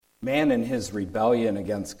Man in his rebellion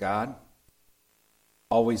against God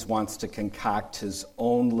always wants to concoct his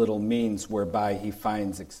own little means whereby he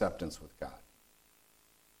finds acceptance with God.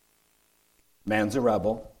 Man's a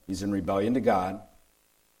rebel. He's in rebellion to God.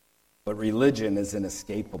 But religion is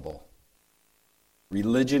inescapable.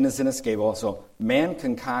 Religion is inescapable. So man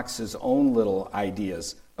concocts his own little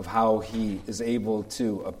ideas of how he is able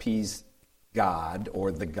to appease God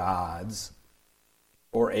or the gods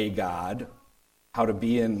or a God, how to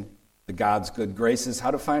be in the God's good graces,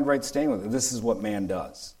 how to find right standing with it. This is what man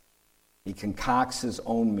does. He concocts his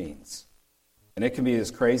own means. And it can be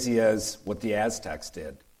as crazy as what the Aztecs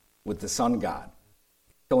did with the sun god,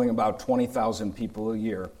 killing about 20,000 people a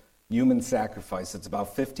year, human sacrifice. It's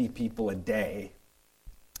about 50 people a day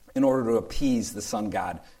in order to appease the sun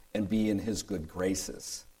god and be in his good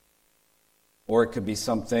graces. Or it could be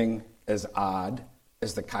something as odd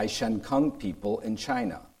as the Kai-Shen Kung people in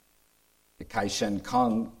China. The Kai-Shen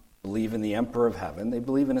Kung believe in the Emperor of Heaven. They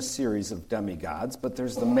believe in a series of demigods, but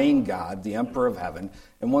there's the main god, the Emperor of Heaven,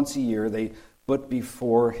 and once a year they put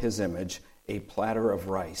before his image a platter of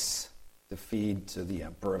rice to feed to the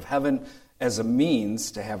Emperor of Heaven as a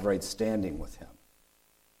means to have right standing with him,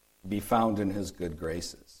 to be found in his good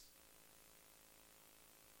graces.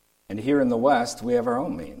 And here in the West, we have our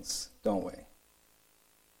own means, don't we?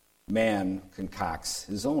 Man concocts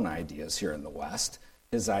his own ideas here in the West.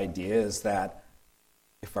 His idea is that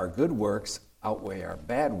if our good works outweigh our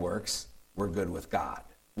bad works, we're good with God.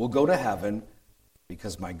 We'll go to heaven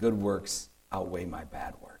because my good works outweigh my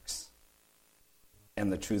bad works.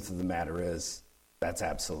 And the truth of the matter is, that's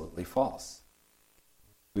absolutely false.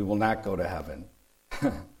 We will not go to heaven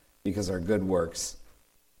because our good works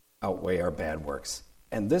outweigh our bad works.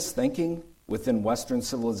 And this thinking within Western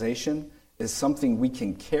civilization is something we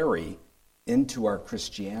can carry into our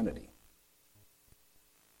Christianity.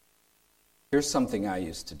 Here's something I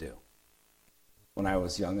used to do. When I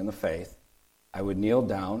was young in the faith, I would kneel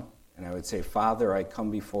down and I would say, Father, I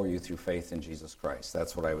come before you through faith in Jesus Christ.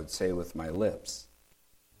 That's what I would say with my lips.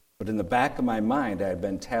 But in the back of my mind, I had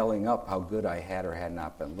been tallying up how good I had or had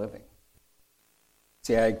not been living.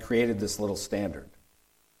 See, I had created this little standard,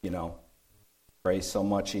 pray so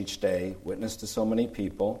much each day, witness to so many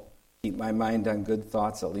people, keep my mind on good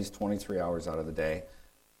thoughts at least 23 hours out of the day.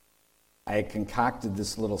 I had concocted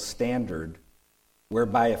this little standard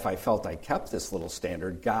whereby if I felt I kept this little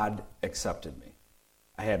standard, God accepted me.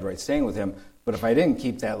 I had right standing with him, but if I didn't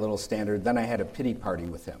keep that little standard, then I had a pity party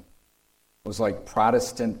with him. It was like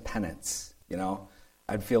Protestant penance,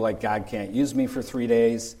 I'd feel like God can't use me for 3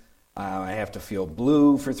 days. I have to feel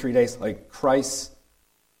blue for 3 days. Like Christ's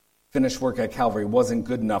finished work at Calvary wasn't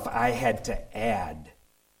good enough. I had to add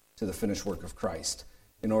to the finished work of Christ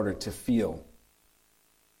in order to feel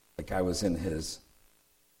like I was in his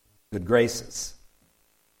good graces.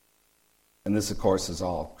 And this, of course, is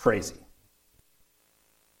all crazy.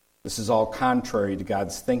 This is all contrary to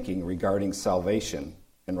God's thinking regarding salvation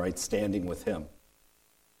and right standing with him.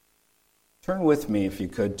 Turn with me, if you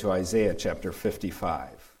could, to Isaiah chapter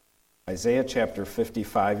 55. Isaiah chapter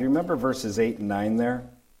 55. You remember verses 8 and 9 there?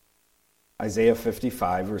 Isaiah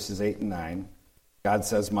 55, verses 8 and 9. God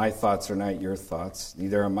says, my thoughts are not your thoughts,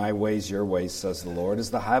 neither are my ways your ways, says the Lord.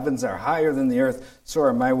 As the heavens are higher than the earth, so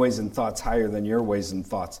are my ways and thoughts higher than your ways and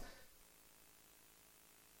thoughts.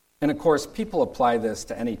 And of course, people apply this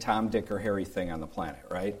to any Tom, Dick, or Harry thing on the planet,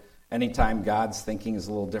 right? Anytime God's thinking is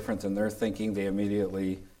a little different than their thinking, they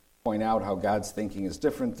immediately point out how God's thinking is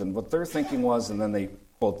different than what their thinking was, and then they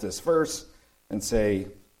quote this verse and say,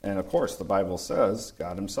 and of course the Bible says,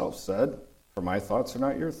 God himself said, for my thoughts are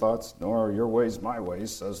not your thoughts, nor are your ways my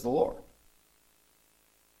ways, says the Lord.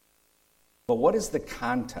 But what is the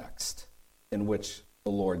context in which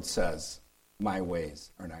the Lord says, my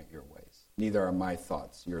ways are not your ways? Neither are my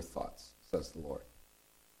thoughts your thoughts, says the Lord.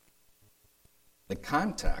 The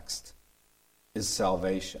context is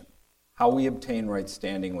salvation, how we obtain right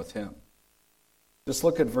standing with him. Just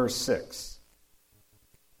look at verse 6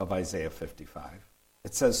 of Isaiah 55.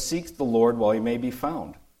 It says, seek the Lord while he may be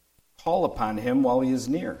found. Call upon him while he is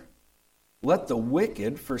near. Let the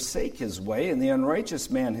wicked forsake his way, and the unrighteous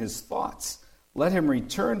man his thoughts. Let him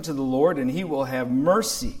return to the Lord, and he will have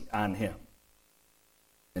mercy on him,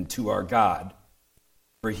 and to our God,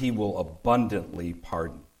 for he will abundantly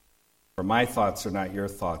pardon. For my thoughts are not your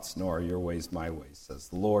thoughts, nor are your ways my ways, says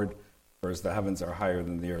the Lord. For as the heavens are higher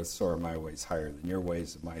than the earth, so are my ways higher than your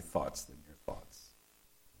ways, and my thoughts than your thoughts.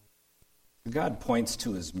 God points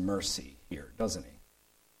to his mercy here, doesn't he?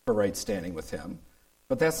 For right standing with him.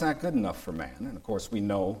 But that's not good enough for man. And of course, we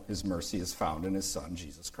know his mercy is found in his Son,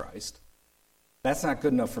 Jesus Christ. That's not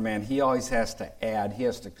good enough for man. He always has to add, he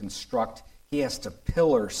has to construct he has to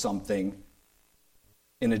pillar something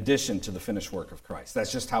in addition to the finished work of Christ.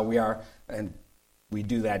 That's just how we are, and we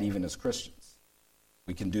do that even as Christians.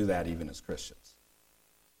 We can do that even as Christians.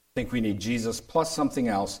 I think we need Jesus plus something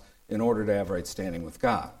else in order to have right standing with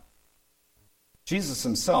God. Jesus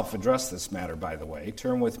himself addressed this matter, by the way.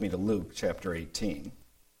 Turn with me to Luke chapter 18.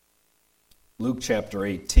 Luke chapter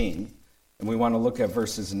 18, and we want to look at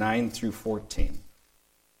verses 9 through 14.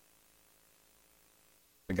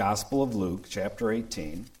 The Gospel of Luke chapter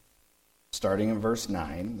 18, starting in verse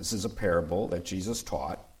 9. This is a parable that Jesus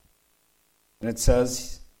taught. And it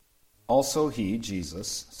says, "Also he,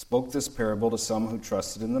 Jesus, spoke this parable to some who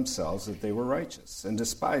trusted in themselves that they were righteous, and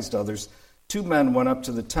despised others. 2 men went up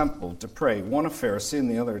to the temple to pray, one a Pharisee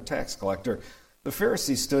and the other a tax collector. The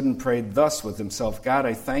Pharisee stood and prayed thus with himself, 'God,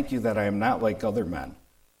 I thank you that I am not like other men,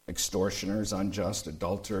 extortioners, unjust,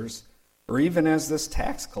 adulterers, or even as this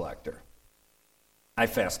tax collector. I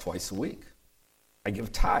fast twice a week. I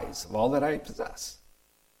give tithes of all that I possess.'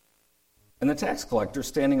 And the tax collector,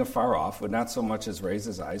 standing afar off, would not so much as raise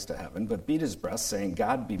his eyes to heaven, but beat his breast, saying,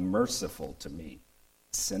 'God, be merciful to me,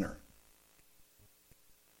 a sinner.'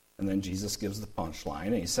 And then Jesus gives the punchline,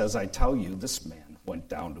 and he says, 'I tell you, this man went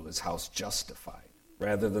down to his house justified,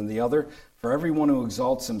 rather than the other. For everyone who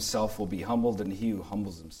exalts himself will be humbled, and he who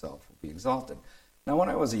humbles himself will be exalted.'" Now, when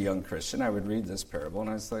I was a young Christian, I would read this parable, and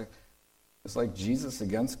I was like, it's like Jesus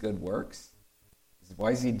against good works?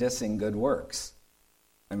 Why is he dissing good works?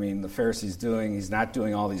 I mean, the Pharisee's he's not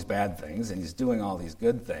doing all these bad things, and he's doing all these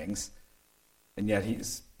good things, and yet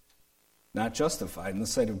he's not justified in the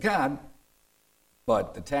sight of God.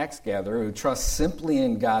 But the tax gatherer who trusts simply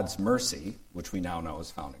in God's mercy, which we now know is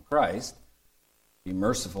found in Christ, "Be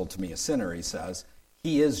merciful to me, a sinner," he says,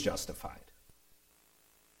 he is justified.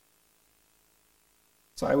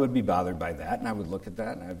 So I would be bothered by that, and I would look at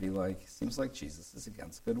that, and I'd be like, seems like Jesus is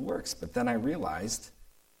against good works. But then I realized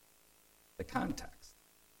the context.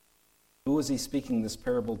 Who was he speaking this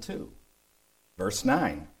parable to? Verse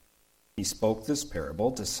 9. He spoke this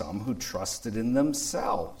parable to some who trusted in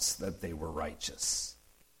themselves that they were righteous.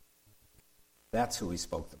 That's who he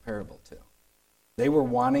spoke the parable to. They were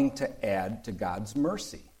wanting to add to God's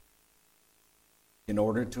mercy in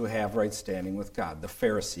order to have right standing with God. The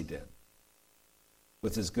Pharisee did.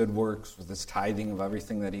 With his good works, with his tithing of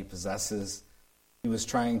everything that he possesses, he was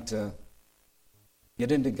trying to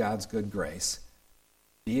get into God's good grace,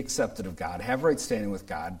 be accepted of God, have right standing with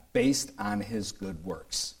God based on his good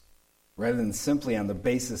works, rather than simply on the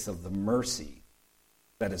basis of the mercy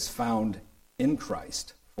that is found in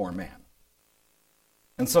Christ for man.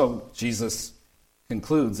 And so Jesus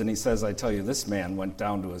concludes, and he says, "I tell you, this man went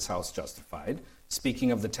down to his house justified,"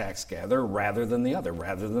 speaking of the tax gatherer, rather than the other,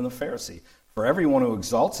 rather than the Pharisee. "For everyone who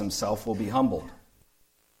exalts himself will be humbled."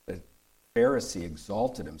 The Pharisee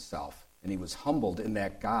exalted himself, and he was humbled in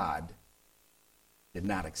that God did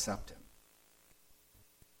not accept him.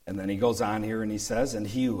 And then he goes on here and he says, "And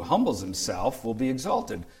he who humbles himself will be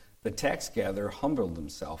exalted." The tax gatherer humbled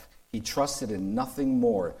himself. He trusted in nothing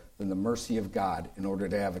more than the mercy of God in order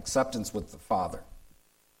to have acceptance with the Father.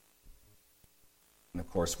 And of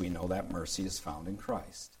course, we know that mercy is found in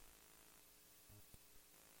Christ.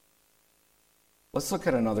 Let's look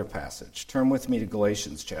at another passage. Turn with me to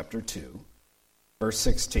Galatians chapter 2, verse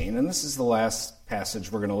 16. And this is the last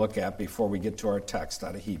passage we're going to look at before we get to our text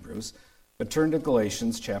out of Hebrews. But turn to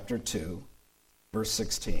Galatians chapter 2, verse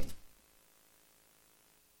 16.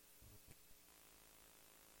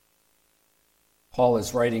 Paul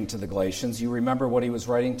is writing to the Galatians. You remember what he was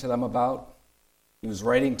writing to them about? He was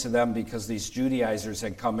writing to them because these Judaizers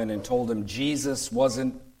had come in and told him Jesus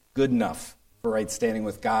wasn't good enough for right standing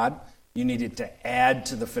with God. You needed to add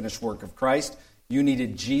to the finished work of Christ. You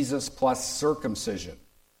needed Jesus plus circumcision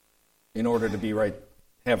in order to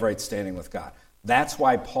have right standing with God. That's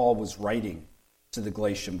why Paul was writing to the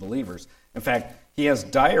Galatian believers. In fact, he has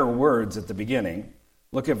dire words at the beginning.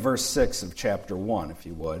 Look at verse 6 of chapter 1, if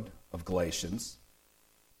you would, of Galatians.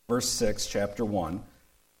 Verse 6, chapter 1.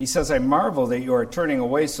 He says, "I marvel that you are turning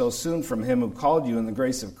away so soon from him who called you in the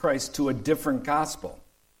grace of Christ to a different gospel."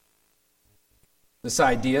 This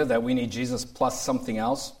idea that we need Jesus plus something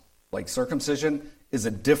else, like circumcision, is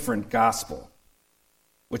a different gospel,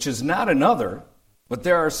 which is not another, but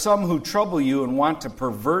there are some who trouble you and want to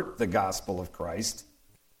pervert the gospel of Christ.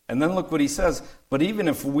 And then look what he says, "But even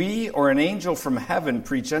if we or an angel from heaven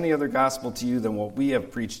preach any other gospel to you than what we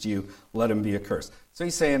have preached to you, let him be accursed." So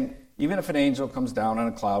he's saying, even if an angel comes down on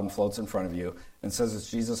a cloud and floats in front of you and says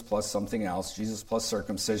it's Jesus plus something else, Jesus plus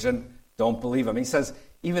circumcision, don't believe him. He says,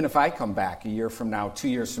 even if I come back a year from now, 2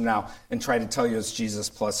 years from now, and try to tell you it's Jesus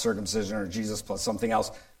plus circumcision or Jesus plus something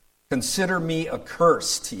else, consider me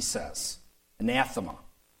accursed, he says. anathema.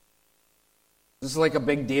 This is like a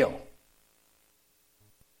big deal.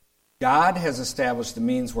 God has established the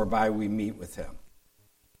means whereby we meet with him.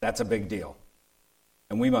 That's a big deal.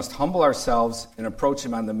 And we must humble ourselves and approach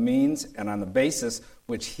him on the means and on the basis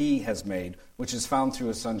which he has made, which is found through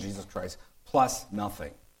his Son, Jesus Christ, plus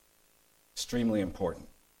nothing. Extremely important.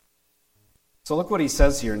 So look what he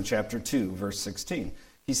says here in chapter 2, verse 16.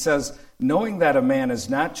 He says, knowing that a man is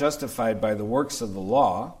not justified by the works of the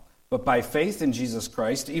law, but by faith in Jesus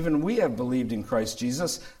Christ, even we have believed in Christ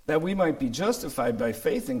Jesus, that we might be justified by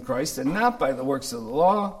faith in Christ and not by the works of the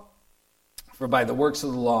law. For by the works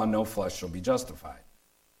of the law no flesh shall be justified.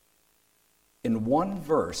 In one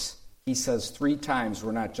verse, he says 3 times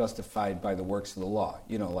we're not justified by the works of the law.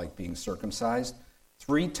 You know, like being circumcised.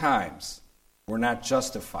 3 times we're not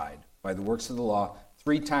justified by the works of the law.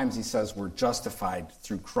 3 times he says we're justified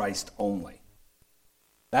through Christ only.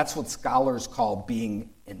 That's what scholars call being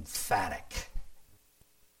emphatic.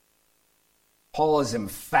 Paul is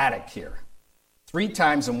emphatic here. 3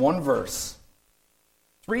 times in one verse.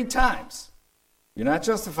 3 times. You're not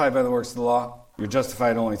justified by the works of the law. You're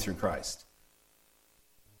justified only through Christ.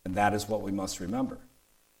 And that is what we must remember.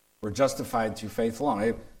 We're justified through faith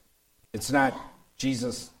alone. It's not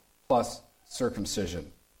Jesus plus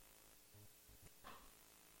circumcision.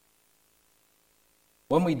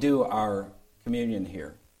 When we do our communion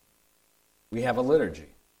here, we have a liturgy.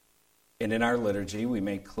 And in our liturgy, we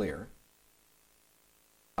make clear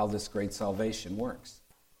how this great salvation works.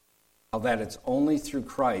 How that it's only through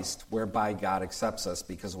Christ whereby God accepts us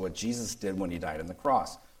because of what Jesus did when he died on the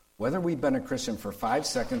cross. Whether we've been a Christian for 5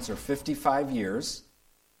 seconds or 55 years,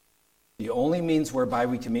 the only means whereby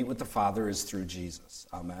we can meet with the Father is through Jesus.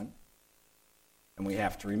 Amen? And we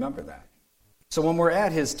have to remember that. So when we're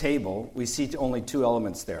at his table, we see only 2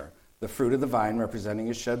 elements there. The fruit of the vine representing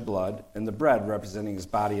his shed blood, and the bread representing his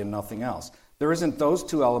body and nothing else. There isn't those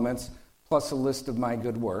 2 elements plus a list of my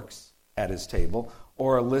good works at his table,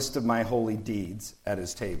 or a list of my holy deeds at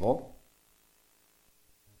his table.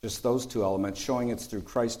 Just those 2 elements, showing it's through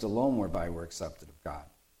Christ alone whereby we're accepted of God.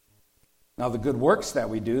 Now, the good works that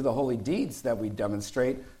we do, the holy deeds that we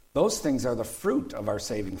demonstrate, those things are the fruit of our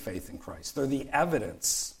saving faith in Christ. They're the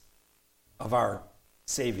evidence of our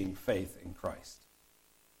saving faith in Christ.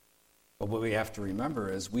 But what we have to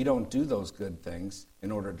remember is we don't do those good things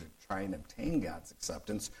in order to try and obtain God's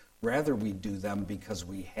acceptance. Rather, we do them because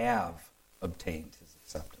we have obtained his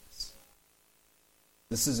acceptance.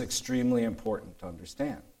 This is extremely important to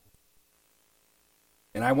understand.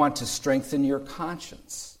 And I want to strengthen your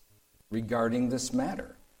conscience regarding this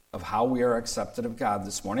matter of how we are accepted of God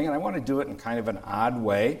this morning. And I want to do it in kind of an odd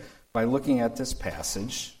way by looking at this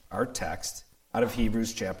passage, our text, out of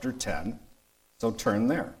Hebrews chapter 10. So turn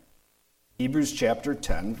there. Hebrews chapter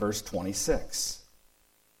 10, verse 26.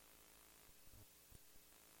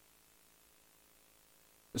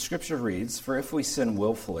 The scripture reads, "For if we sin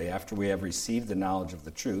willfully after we have received the knowledge of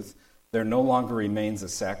the truth, there no longer remains a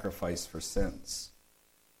sacrifice for sins."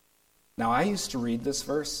 Now, I used to read this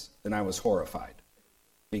verse, and I was horrified,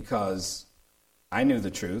 because I knew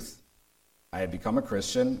the truth. I had become a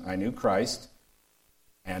Christian. I knew Christ,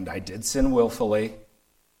 and I did sin willfully.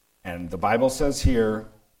 And the Bible says here,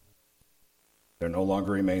 there no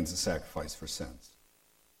longer remains a sacrifice for sins.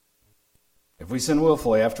 If we sin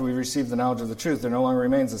willfully after we receive the knowledge of the truth, there no longer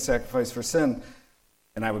remains a sacrifice for sin.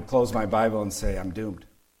 And I would close my Bible and say, I'm doomed.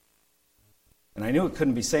 And I knew it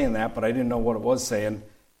couldn't be saying that, but I didn't know what it was saying.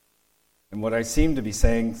 And what I seemed to be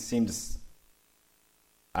saying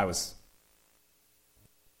I was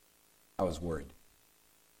worried.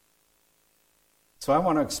 So I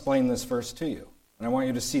want to explain this verse to you. And I want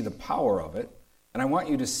you to see the power of it. And I want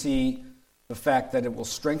you to see the fact that it will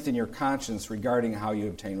strengthen your conscience regarding how you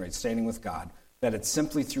obtain right standing with God, that it's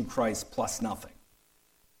simply through Christ plus nothing.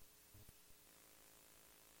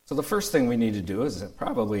 So the first thing we need to do is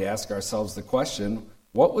probably ask ourselves the question,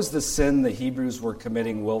 what was the sin the Hebrews were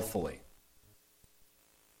committing willfully?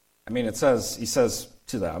 I mean, he says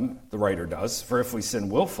to them, the writer does, for if we sin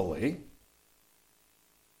willfully,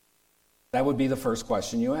 that would be the first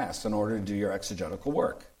question you ask in order to do your exegetical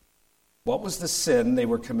work. What was the sin they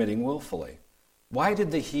were committing willfully? Why were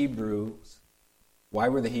the Hebrews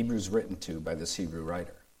written to by this Hebrew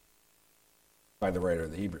writer? By the writer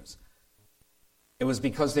of the Hebrews. It was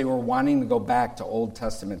because they were wanting to go back to Old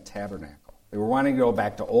Testament tabernacle. They were wanting to go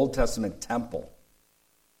back to Old Testament temple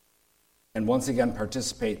and once again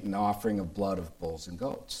participate in the offering of blood of bulls and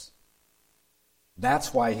goats.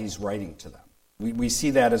 That's why he's writing to them. We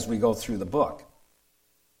see that as we go through the book.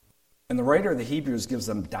 And the writer of the Hebrews gives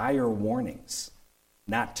them dire warnings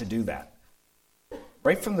not to do that.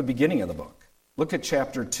 Right from the beginning of the book. Look at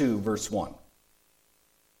chapter 2, verse 1.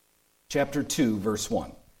 chapter 2, verse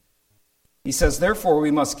 1. He says, "Therefore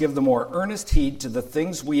we must give the more earnest heed to the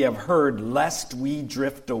things we have heard, lest we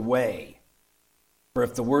drift away. For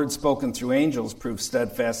if the word spoken through angels proved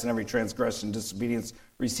steadfast, and every transgression and disobedience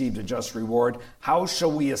received a just reward, how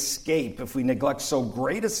shall we escape if we neglect so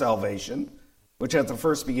great a salvation, which at the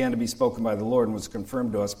first began to be spoken by the Lord and was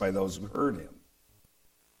confirmed to us by those who heard him?"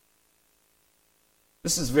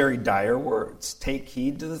 This is very dire words. Take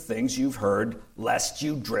heed to the things you've heard, lest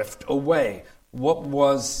you drift away. What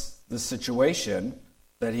was the situation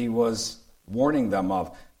that he was warning them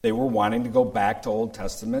of? They were wanting to go back to Old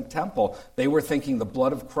Testament temple. They were thinking the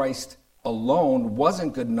blood of Christ alone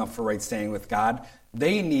wasn't good enough for right standing with God.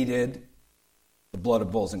 They needed the blood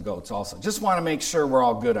of bulls and goats also. Just want to make sure we're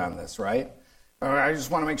all good on this, right? I just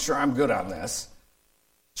want to make sure I'm good on this.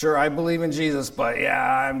 Sure, I believe in Jesus, but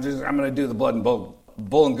yeah, I'm going to do the blood and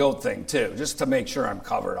bull and goat thing too, just to make sure I'm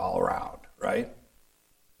covered all around, right?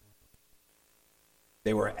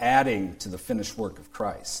 They were adding to the finished work of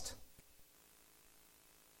Christ.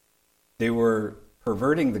 They were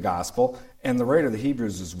perverting the gospel, and the writer of the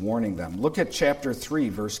Hebrews is warning them. Look at chapter 3,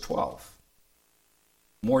 verse 12.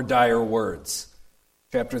 More dire words.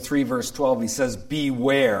 Chapter 3, verse 12, he says,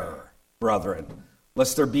 "Beware, brethren,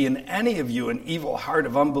 lest there be in any of you an evil heart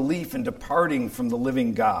of unbelief in departing from the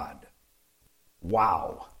living God."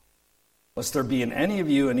 Wow. "Lest there be in any of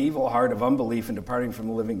you an evil heart of unbelief in departing from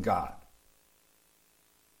the living God."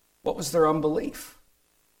 What was their unbelief?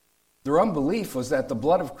 Their unbelief was that the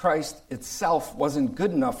blood of Christ itself wasn't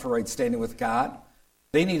good enough for right standing with God.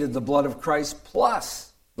 They needed the blood of Christ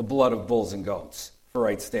plus the blood of bulls and goats for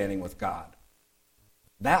right standing with God.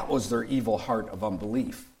 That was their evil heart of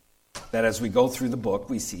unbelief that as we go through the book,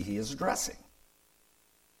 we see he is addressing.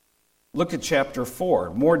 Look at chapter 4,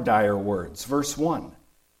 more dire words, verse 1.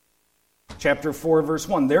 Chapter 4, verse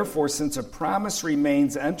 1, "Therefore, since a promise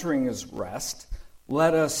remains entering his rest,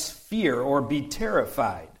 let us fear or be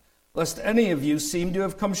terrified, lest any of you seem to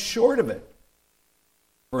have come short of it.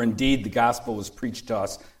 For indeed the gospel was preached to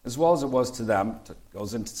us as well as it was to them." It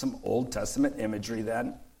goes into some Old Testament imagery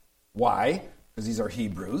then. Why? Because these are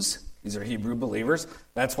Hebrews. These are Hebrew believers.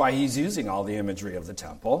 That's why he's using all the imagery of the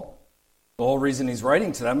temple. The whole reason he's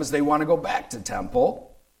writing to them is they want to go back to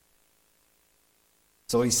temple.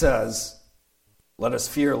 So he says, "Let us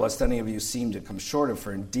fear lest any of you seem to come short of,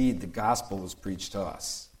 for indeed the gospel was preached to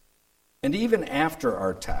us." And even after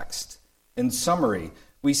our text, in summary,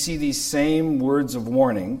 we see these same words of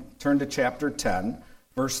warning. Turn to chapter 10,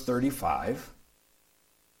 verse 35.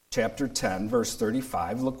 Chapter 10, verse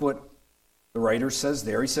 35. Look what the writer says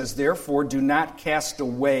there. He says, "Therefore, do not cast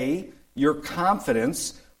away your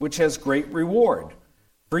confidence, which has great reward.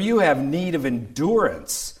 For you have need of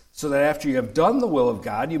endurance, so that after you have done the will of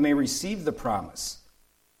God, you may receive the promise.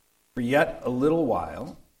 For yet a little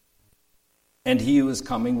while, and he who is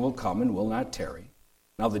coming will come and will not tarry.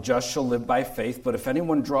 Now the just shall live by faith, but if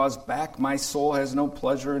anyone draws back, my soul has no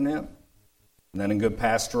pleasure in him." And then in good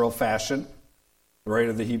pastoral fashion, the writer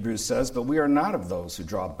of the Hebrews says, "But we are not of those who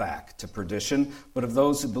draw back to perdition, but of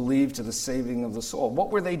those who believe to the saving of the soul." What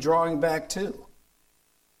were they drawing back to?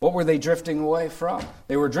 What were they drifting away from?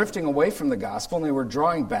 They were drifting away from the gospel, and they were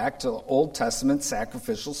drawing back to the Old Testament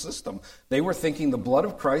sacrificial system. They were thinking the blood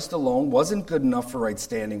of Christ alone wasn't good enough for right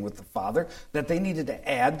standing with the Father, that they needed to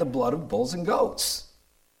add the blood of bulls and goats.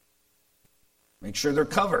 Make sure they're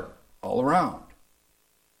covered all around.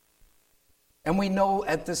 And we know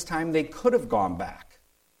at this time they could have gone back.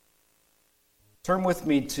 Turn with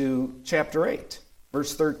me to chapter 8,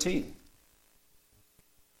 verse 13.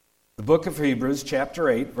 The book of Hebrews, chapter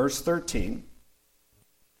 8, verse 13.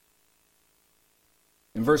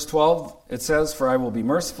 In verse 12, it says, "For I will be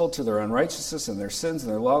merciful to their unrighteousness and their sins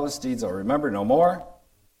and their lawless deeds I'll remember no more."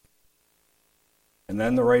 And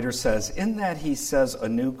then the writer says, "In that he says a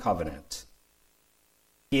new covenant.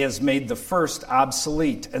 He has made the first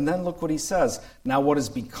obsolete." And then look what he says. "Now what is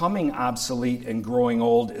becoming obsolete and growing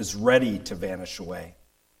old is ready to vanish away."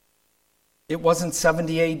 It wasn't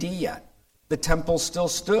 70 AD yet. The temple still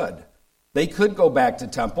stood. They could go back to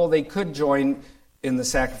temple. They could join in the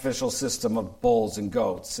sacrificial system of bulls and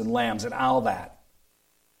goats and lambs and all that.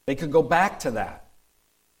 They could go back to that.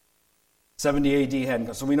 70 AD hadn't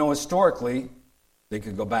come. So we know historically they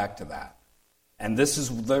could go back to that. And this is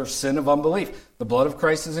their sin of unbelief. The blood of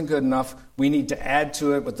Christ isn't good enough. We need to add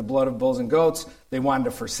to it with the blood of bulls and goats. They wanted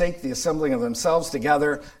to forsake the assembling of themselves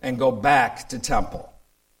together and go back to temple.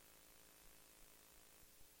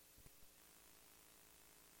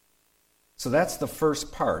 So that's the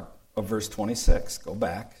first part of verse 26. Go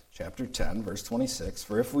back, chapter 10, verse 26.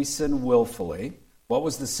 "For if we sin willfully," what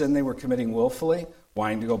was the sin they were committing willfully?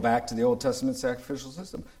 wanting to go back to the Old Testament sacrificial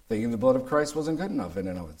system, thinking the blood of Christ wasn't good enough in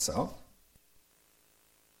and of itself.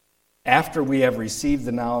 After we have received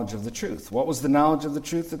the knowledge of the truth. What was the knowledge of the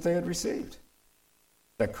truth that they had received?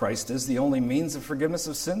 That Christ is the only means of forgiveness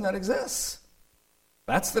of sin that exists.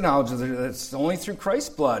 That's the knowledge of the truth. It's only through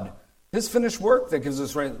Christ's blood, his finished work, that gives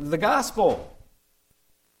us the gospel.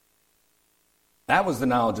 That was the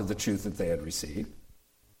knowledge of the truth that they had received.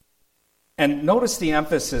 And notice the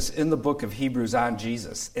emphasis in the book of Hebrews on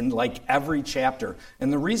Jesus in like every chapter.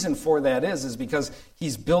 And the reason for that is because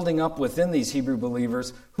he's building up within these Hebrew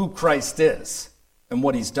believers who Christ is and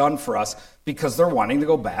what he's done for us, because they're wanting to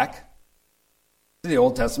go back to the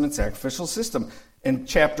Old Testament sacrificial system. In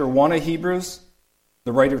chapter 1 of Hebrews,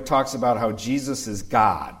 the writer talks about how Jesus is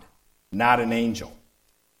God, not an angel.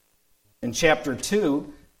 In chapter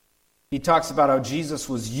 2, he talks about how Jesus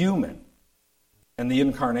was human and the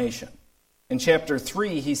incarnation. In chapter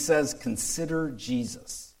 3, he says, consider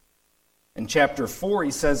Jesus. In chapter 4,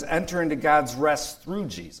 he says, enter into God's rest through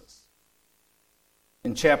Jesus.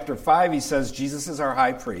 In chapter 5, he says, Jesus is our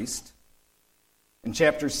high priest. In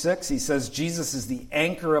chapter 6, he says, Jesus is the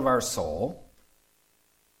anchor of our soul.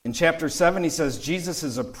 In chapter 7, he says, Jesus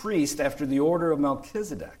is a priest after the order of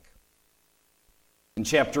Melchizedek. In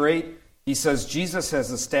chapter 8, he says, Jesus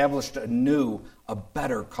has established a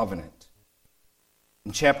better covenant.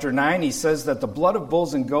 In chapter 9, he says that the blood of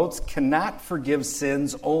bulls and goats cannot forgive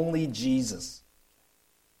sins, only Jesus.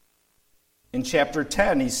 In chapter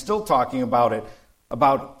 10, he's still talking about it,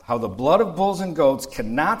 about how the blood of bulls and goats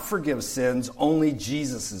cannot forgive sins, only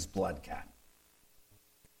Jesus' blood can.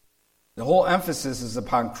 The whole emphasis is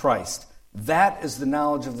upon Christ. That is the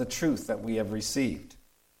knowledge of the truth that we have received.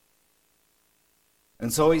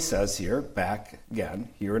 And so he says here, back again,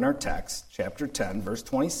 here in our text, chapter 10, verse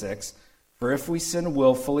 26, for if we sin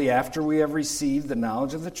willfully after we have received the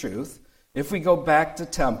knowledge of the truth, if we go back to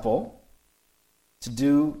temple to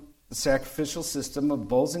do the sacrificial system of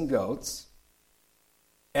bulls and goats,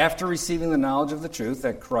 after receiving the knowledge of the truth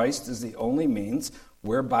that Christ is the only means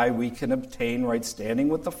whereby we can obtain right standing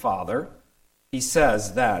with the Father, he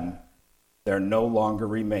says then, there no longer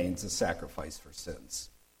remains a sacrifice for sins.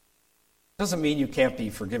 Doesn't mean you can't be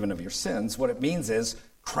forgiven of your sins. What it means is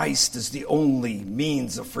Christ is the only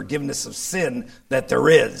means of forgiveness of sin that there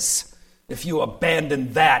is. If you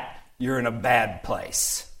abandon that, you're in a bad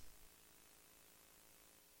place.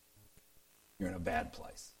 You're in a bad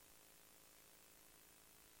place.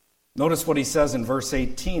 Notice what he says in verse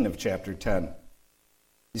 18 of chapter 10.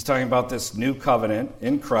 He's talking about this new covenant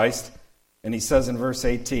in Christ, and he says in verse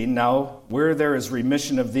 18, now where there is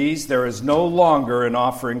remission of these, there is no longer an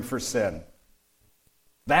offering for sin.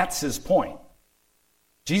 That's his point.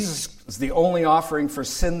 Jesus is the only offering for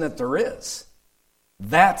sin that there is.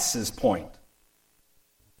 That's his point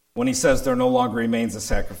when he says there no longer remains a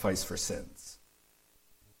sacrifice for sins.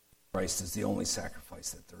 Christ is the only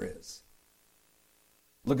sacrifice that there is.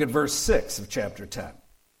 Look at verse 6 of chapter 10.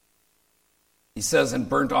 He says, in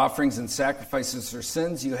burnt offerings and sacrifices for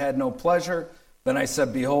sins you had no pleasure. Then I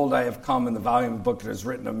said, behold, I have come in the volume of the book that is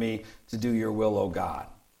written of me to do your will, O God.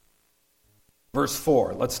 Verse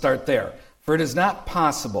 4, let's start there. For it is not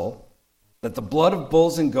possible that the blood of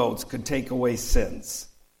bulls and goats could take away sins.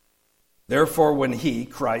 Therefore, when he,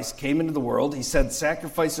 Christ, came into the world, he said,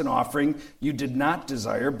 sacrifice and offering you did not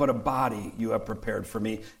desire, but a body you have prepared for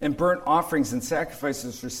me. And burnt offerings and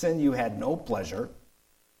sacrifices for sin you had no pleasure.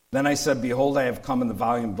 Then I said, behold, I have come in the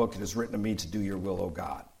volume book it is written of me to do your will, O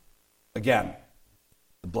God. Again,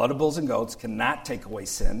 the blood of bulls and goats cannot take away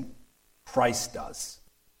sin. Christ does,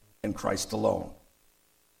 and Christ alone.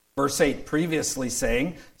 Verse 8, previously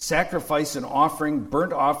saying, sacrifice and offering,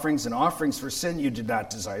 burnt offerings and offerings for sin you did not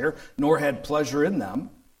desire, nor had pleasure in them,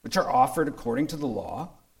 which are offered according to the law.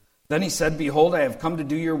 Then he said, behold, I have come to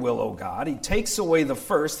do your will, O God. He takes away the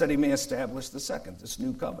first that he may establish the second, this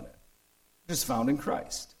new covenant, which is found in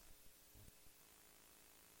Christ.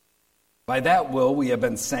 By that will we have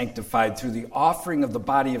been sanctified through the offering of the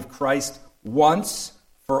body of Christ once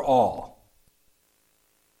for all.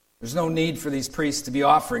 There's no need for these priests to be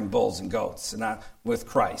offering bulls and goats and not with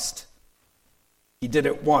Christ. He did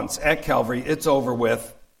it once at Calvary. It's over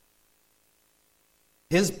with.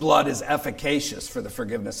 His blood is efficacious for the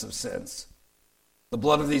forgiveness of sins. The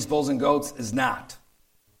blood of these bulls and goats is not.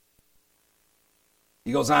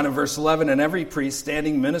 He goes on in verse 11, and every priest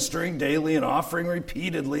standing ministering daily and offering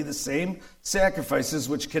repeatedly the same sacrifices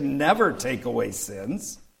which can never take away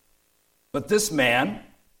sins. But this man,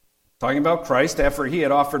 talking about Christ, after he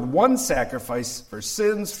had offered one sacrifice for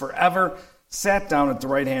sins forever, sat down at the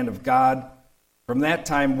right hand of God. From that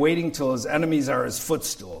time, waiting till his enemies are his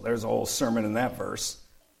footstool. There's a whole sermon in that verse.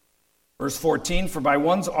 Verse 14, for by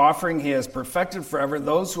one's offering he has perfected forever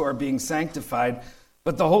those who are being sanctified,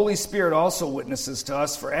 but the Holy Spirit also witnesses to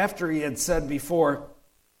us, for after he had said before,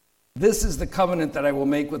 this is the covenant that I will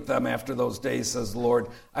make with them after those days, says the Lord.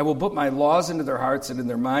 I will put my laws into their hearts, and in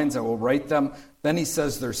their minds I will write them. Then he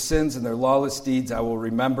says, their sins and their lawless deeds I will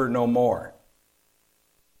remember no more.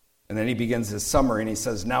 And then he begins his summary, and he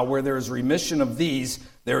says, now where there is remission of these,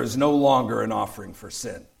 there is no longer an offering for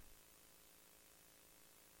sin.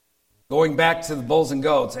 Going back to the bulls and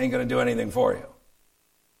goats ain't going to do anything for you.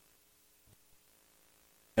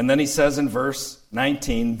 And then he says in verse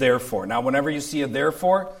 19, therefore. Now, whenever you see a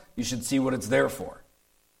therefore, you should see what it's there for.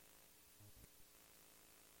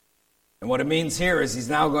 And what it means here is he's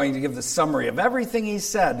now going to give the summary of everything he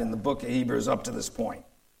said in the book of Hebrews up to this point.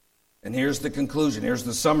 And here's the conclusion. Here's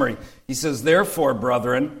the summary. He says, therefore,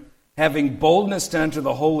 brethren, having boldness to enter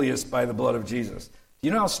the holiest by the blood of Jesus. Do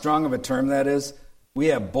you know how strong of a term that is? We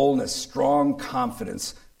have boldness, strong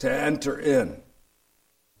confidence to enter in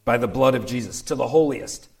by the blood of Jesus to the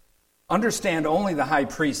holiest. Understand, only the high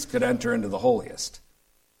priest could enter into the holiest.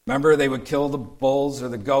 Remember, they would kill the bulls or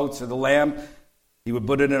the goats or the lamb. He would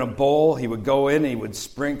put it in a bowl. He would go in. He would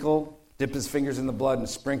sprinkle, dip his fingers in the blood and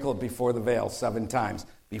sprinkle it before the veil 7 times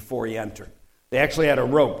before he entered. They actually had a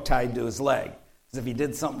rope tied to his leg, because if he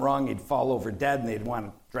did something wrong, he'd fall over dead, and they'd want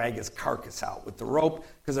to drag his carcass out with the rope,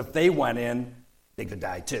 because if they went in, they could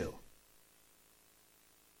die too.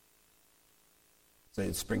 So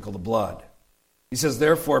they'd sprinkle the blood. He says,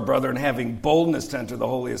 therefore, brethren, having boldness to enter the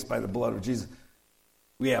holiest by the blood of Jesus.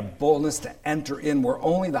 We have boldness to enter in where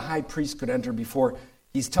only the high priest could enter before.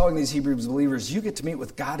 He's telling these Hebrew believers, you get to meet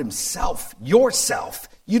with God himself, yourself.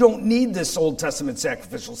 You don't need this Old Testament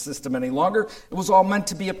sacrificial system any longer. It was all meant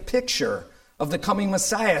to be a picture of the coming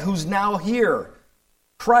Messiah who's now here.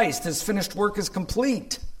 Christ, his finished work is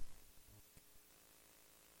complete.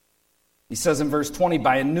 He says in verse 20,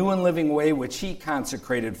 by a new and living way which he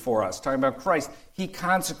consecrated for us. Talking about Christ, he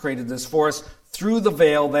consecrated this for us through the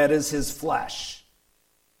veil that is his flesh.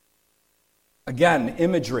 Again,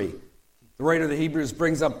 imagery. The writer of the Hebrews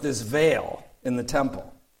brings up this veil in the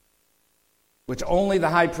temple, which only the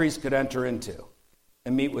high priest could enter into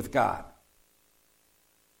and meet with God.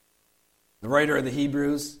 The writer of the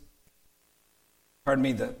Hebrews,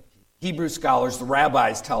 the Hebrew scholars, the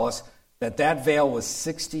rabbis tell us that veil was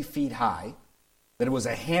 60 feet high, that it was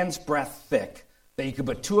a hand's breadth thick, that you could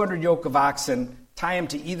put 200 yoke of oxen, tie them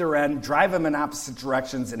to either end, drive them in opposite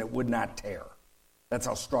directions, and it would not tear. That's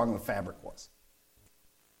how strong the fabric was.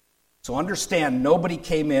 So understand, nobody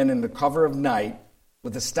came in the cover of night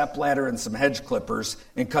with a stepladder and some hedge clippers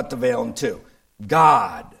and cut the veil in two.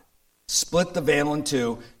 God split the veil in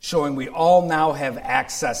two, showing we all now have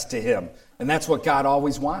access to him. And that's what God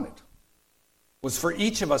always wanted, was for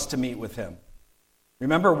each of us to meet with him.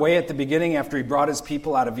 Remember way at the beginning, after he brought his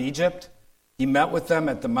people out of Egypt, he met with them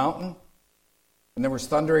at the mountain, and there was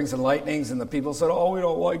thunderings and lightnings, and the people said, oh, we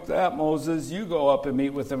don't like that, Moses. You go up and meet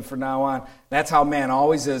with him from now on. That's how man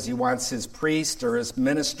always is. He wants his priest or his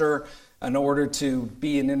minister in order to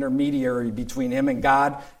be an intermediary between him and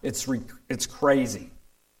God. It's crazy.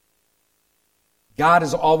 God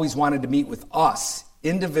has always wanted to meet with us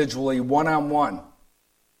individually, one-on-one.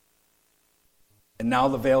 And now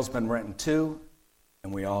the veil's been rent in two,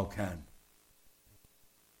 and we all can.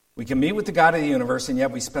 We can meet with the God of the universe, and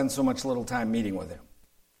yet we spend so much little time meeting with him,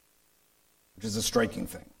 which is a striking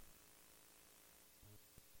thing.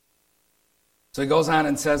 So he goes on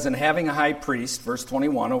and says, and having a high priest, verse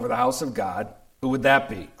 21, over the house of God, who would that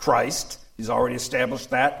be? Christ. He's already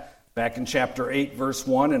established that back in chapter 8, verse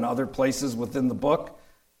 1, and other places within the book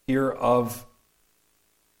here of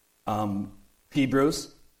Hebrews.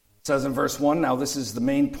 It says in verse 1, now this is the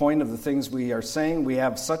main point of the things we are saying. We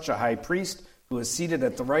have such a high priest who is seated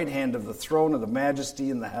at the right hand of the throne of the majesty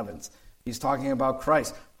in the heavens. He's talking about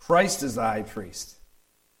Christ. Christ is the high priest.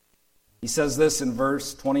 He says this in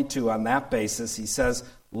verse 22. On that basis, he says,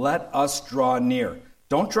 let us draw near.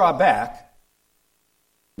 Don't draw back.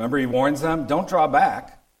 Remember, he warns them, don't draw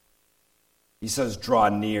back. He says, draw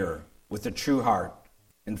near with a true heart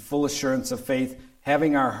in full assurance of faith,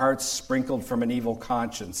 having our hearts sprinkled from an evil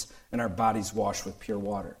conscience and our bodies washed with pure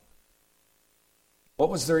water. What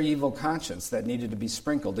was their evil conscience that needed to be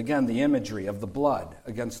sprinkled? Again, the imagery of the blood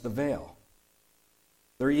against the veil.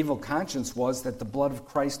 Their evil conscience was that the blood of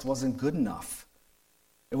Christ wasn't good enough.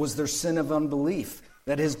 It was their sin of unbelief,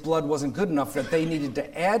 that his blood wasn't good enough, that they needed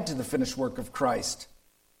to add to the finished work of Christ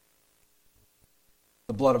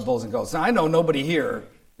the blood of bulls and goats. Now, I know nobody here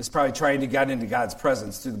is probably trying to get into God's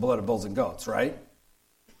presence through the blood of bulls and goats, right?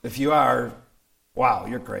 If you are, wow,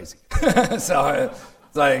 you're crazy. So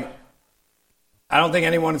it's like, I don't think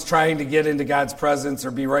anyone is trying to get into God's presence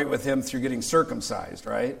or be right with him through getting circumcised,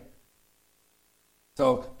 right?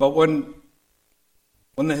 So, but when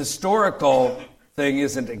the historical thing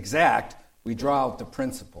isn't exact, we draw out the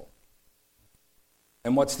principle.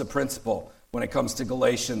 And what's the principle when it comes to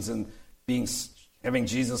Galatians and having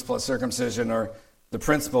Jesus plus circumcision, or the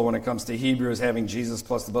principle when it comes to Hebrews having Jesus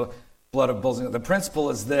plus the blood of bulls? The principle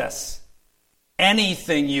is this: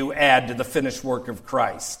 anything you add to the finished work of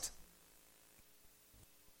Christ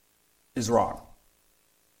is wrong.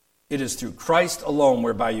 It is through Christ alone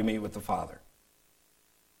whereby you meet with the Father.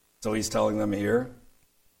 So he's telling them here,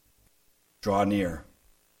 draw near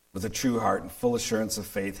with a true heart and full assurance of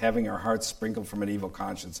faith, having our hearts sprinkled from an evil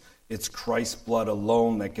conscience. It's Christ's blood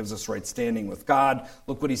alone that gives us right standing with God.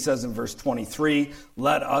 Look what he says in verse 23,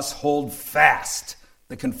 let us hold fast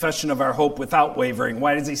the confession of our hope without wavering.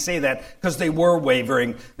 Why does he say that? Because they were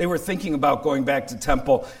wavering. They were thinking about going back to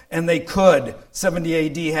temple, and they could. 70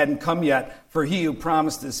 AD hadn't come yet, for he who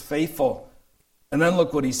promised is faithful. And then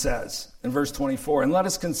look what he says in verse 24, and let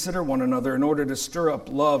us consider one another in order to stir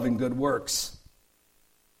up love and good works,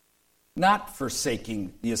 not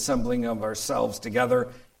forsaking the assembling of ourselves together,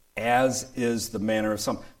 as is the manner of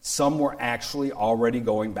some. Some were actually already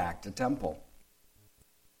going back to temple.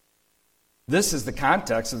 This is the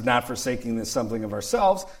context of not forsaking the assembling of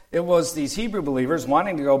ourselves. It was these Hebrew believers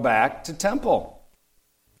wanting to go back to temple.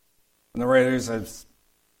 And the writer says,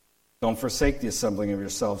 don't forsake the assembling of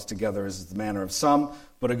yourselves together as is the manner of some,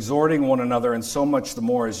 but exhorting one another, and so much the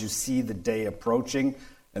more as you see the day approaching.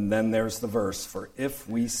 And then there's the verse, for if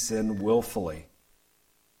we sin willfully.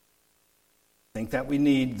 Think that we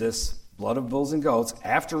need this blood of bulls and goats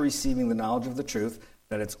after receiving the knowledge of the truth,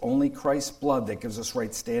 that it's only Christ's blood that gives us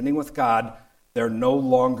right standing with God. There no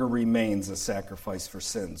longer remains a sacrifice for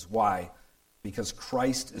sins. Why? Because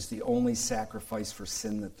Christ is the only sacrifice for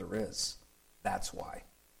sin that there is. That's why.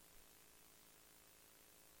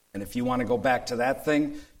 And if you want to go back to that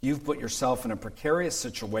thing, you've put yourself in a precarious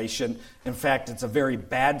situation. In fact, it's a very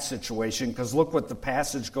bad situation, because look what the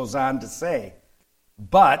passage goes on to say.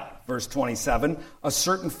 But, verse 27, a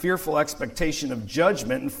certain fearful expectation of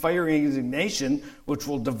judgment and fiery indignation which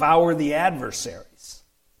will devour the adversaries.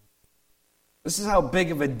 This is how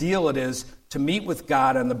big of a deal it is to meet with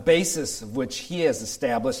God on the basis of which he has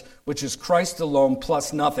established, which is Christ alone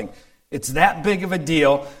plus nothing. It's that big of a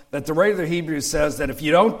deal that the writer of Hebrews says that if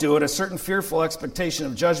you don't do it, a certain fearful expectation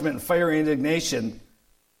of judgment and fiery indignation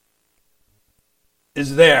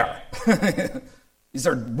is there. These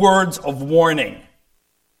are words of warning.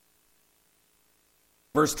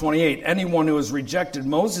 Verse 28, anyone who has rejected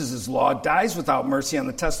Moses' law dies without mercy on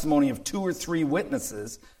the testimony of 2 or 3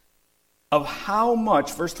 witnesses. Of how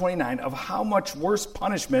much, verse 29, of how much worse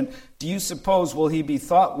punishment do you suppose will he be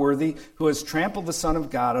thought worthy who has trampled the Son of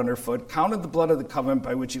God underfoot, counted the blood of the covenant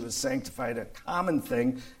by which he was sanctified a common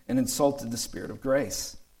thing, and insulted the Spirit of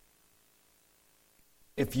grace?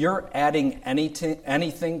 If you're adding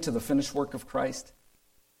anything to the finished work of Christ,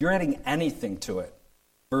 you're adding anything to it,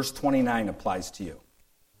 verse 29 applies to you.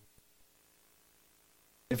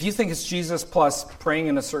 If you think it's Jesus plus praying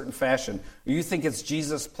in a certain fashion, or you think it's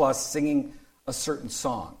Jesus plus singing a certain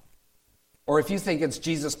song, or if you think it's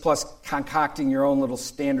Jesus plus concocting your own little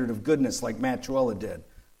standard of goodness like Matt Truella did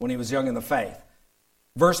when he was young in the faith,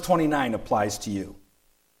 verse 29 applies to you.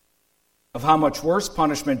 Of how much worse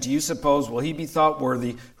punishment do you suppose will he be thought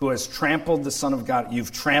worthy who has trampled the Son of God?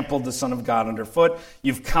 You've trampled the Son of God underfoot.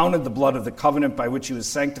 You've counted the blood of the covenant by which he was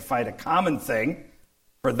sanctified a common thing.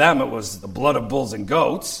 For them it was the blood of bulls and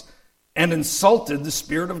goats, and insulted the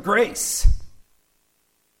Spirit of grace.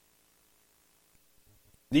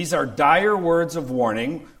 These are dire words of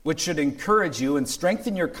warning, which should encourage you and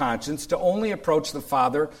strengthen your conscience to only approach the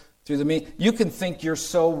Father through the means. You can think you're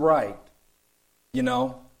so right,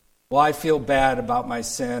 well, I feel bad about my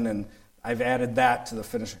sin, and I've added that to the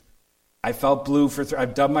finish. I felt blue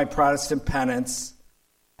I've done my Protestant penance.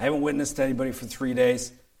 I haven't witnessed to anybody for 3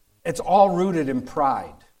 days. It's all rooted in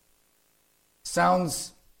pride.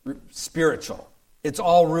 Sounds spiritual. It's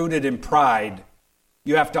all rooted in pride.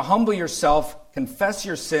 You have to humble yourself, confess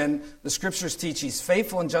your sin. The Scriptures teach he's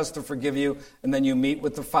faithful and just to forgive you, and then you meet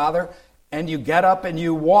with the Father, and you get up and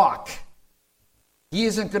you walk. He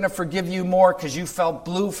isn't going to forgive you more because you felt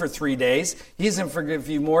blue for 3 days. He isn't forgive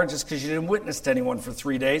you more just because you didn't witness to anyone for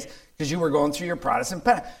 3 days because you were going through your Protestant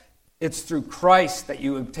penance. It's through Christ that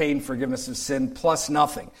you obtain forgiveness of sin plus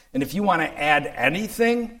nothing. And if you want to add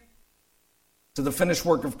anything to the finished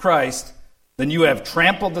work of Christ, Then you have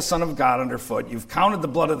trampled the Son of God underfoot. You've counted the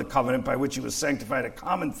blood of the covenant by which he was sanctified a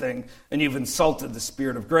common thing, and you've insulted the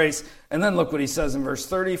Spirit of grace. And then look what he says in verse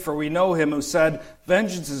 30, for we know him who said,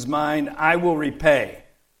 vengeance is mine, I will repay.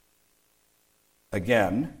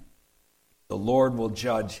 Again, the Lord will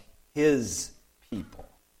judge his people.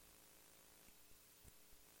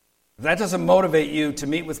 If that doesn't motivate you to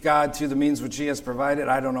meet with God through the means which he has provided,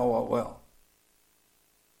 I don't know what will.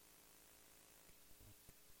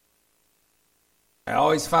 I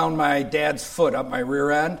always found my dad's foot up my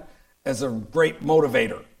rear end as a great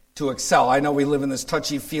motivator to excel. I know we live in this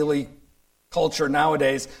touchy-feely culture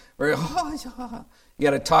nowadays where you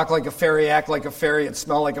got to talk like a fairy, act like a fairy, and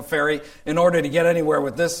smell like a fairy in order to get anywhere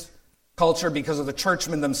with this culture because of the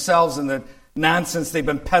churchmen themselves and the nonsense they've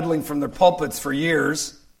been peddling from their pulpits for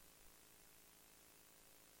years.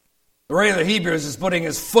 The writer of the Hebrews is putting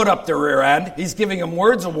his foot up their rear end. He's giving them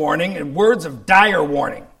words of warning and words of dire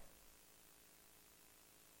warning.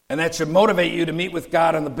 And that should motivate you to meet with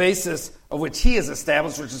God on the basis of which he has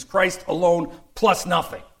established, which is Christ alone plus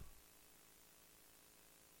nothing.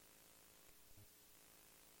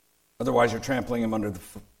 Otherwise, you're trampling him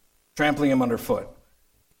underfoot,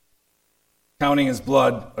 counting his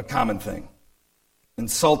blood a common thing,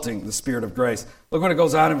 insulting the Spirit of grace. Look what it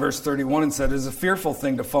goes on in verse 31 and said, it is a fearful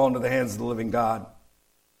thing to fall into the hands of the living God.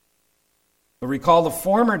 But recall the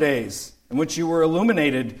former days in which you were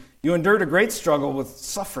illuminated. You endured a great struggle with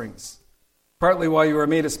sufferings, partly while you were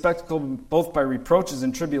made a spectacle both by reproaches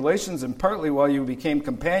and tribulations, and partly while you became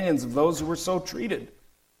companions of those who were so treated.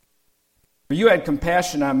 For you had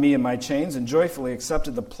compassion on me and my chains, and joyfully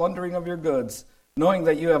accepted the plundering of your goods, knowing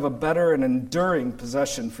that you have a better and enduring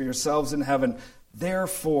possession for yourselves in heaven.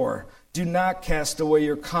 Therefore, do not cast away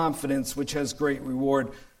your confidence, which has great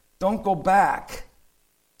reward. Don't go back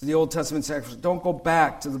to the Old Testament sacrifice. Don't go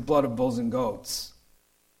back to the blood of bulls and goats.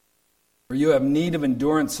 For you have need of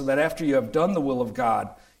endurance, so that after you have done the will of God,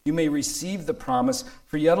 you may receive the promise.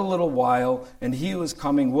 For yet a little while, and he who is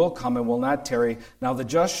coming will come and will not tarry. Now the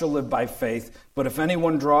just shall live by faith. But if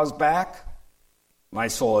anyone draws back, my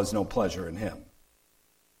soul has no pleasure in him.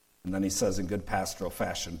 And then he says in good pastoral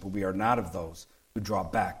fashion, but we are not of those who draw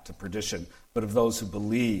back to perdition, but of those who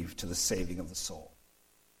believe to the saving of the soul.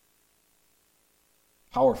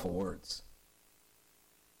 Powerful words.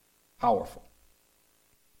 Powerful.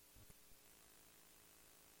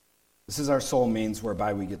 This is our sole means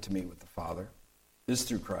whereby we get to meet with the Father. This is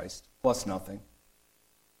through Christ, plus nothing.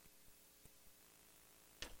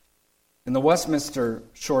 In the Westminster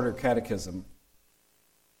Shorter Catechism,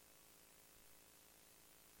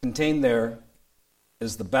 contained there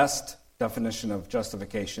is the best definition of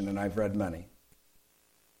justification, and I've read many,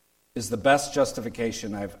 is the best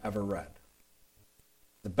justification I've ever read.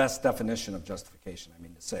 The best definition of justification, I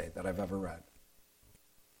mean to say, that I've ever read.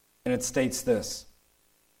 And it states this: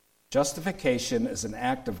 justification is an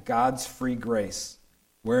act of God's free grace,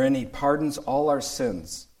 wherein he pardons all our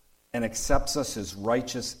sins and accepts us as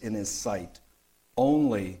righteous in his sight,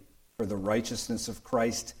 only for the righteousness of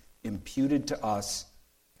Christ imputed to us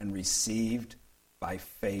and received by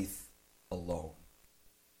faith alone.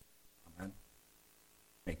 Amen.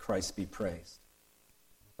 May Christ be praised.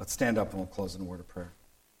 Let's stand up and we'll close in a word of prayer.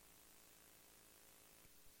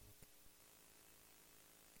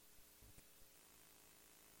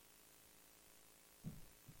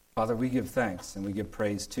 Father, we give thanks and we give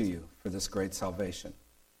praise to you for this great salvation.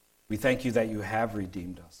 We thank you that you have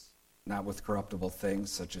redeemed us, not with corruptible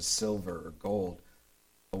things such as silver or gold,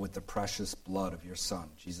 but with the precious blood of your Son,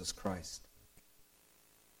 Jesus Christ.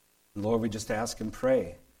 And Lord, we just ask and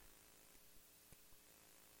pray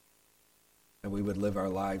that we would live our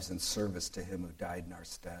lives in service to him who died in our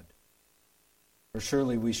stead. For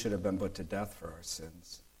surely we should have been put to death for our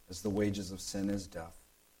sins, as the wages of sin is death.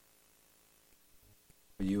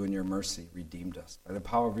 But you in your mercy redeemed us. By the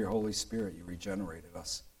power of your Holy Spirit, you regenerated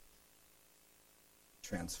us,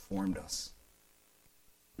 transformed us.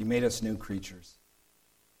 You made us new creatures.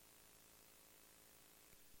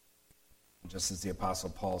 And just as the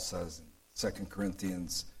Apostle Paul says in 2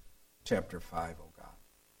 Corinthians chapter 5, O God,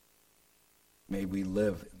 may we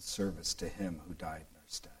live in service to him who died in our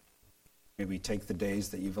stead. May we take the days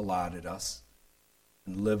that you've allotted us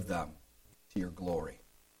and live them to your glory.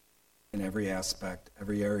 In every aspect,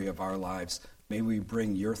 every area of our lives, may we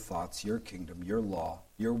bring your thoughts, your kingdom, your law,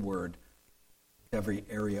 your word to every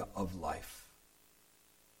area of life.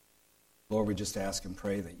 Lord, we just ask and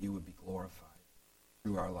pray that you would be glorified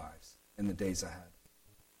through our lives in the days ahead.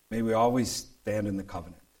 May we always stand in the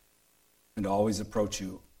covenant and always approach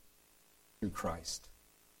you through Christ,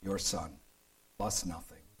 your Son, plus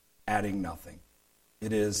nothing, adding nothing.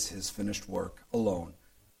 It is his finished work alone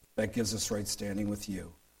That gives us right standing with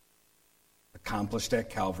you. Accomplished at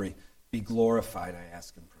Calvary. Be glorified, I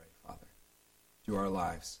ask and pray, Father, through our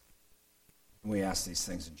lives. And we ask these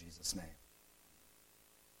things in Jesus' name.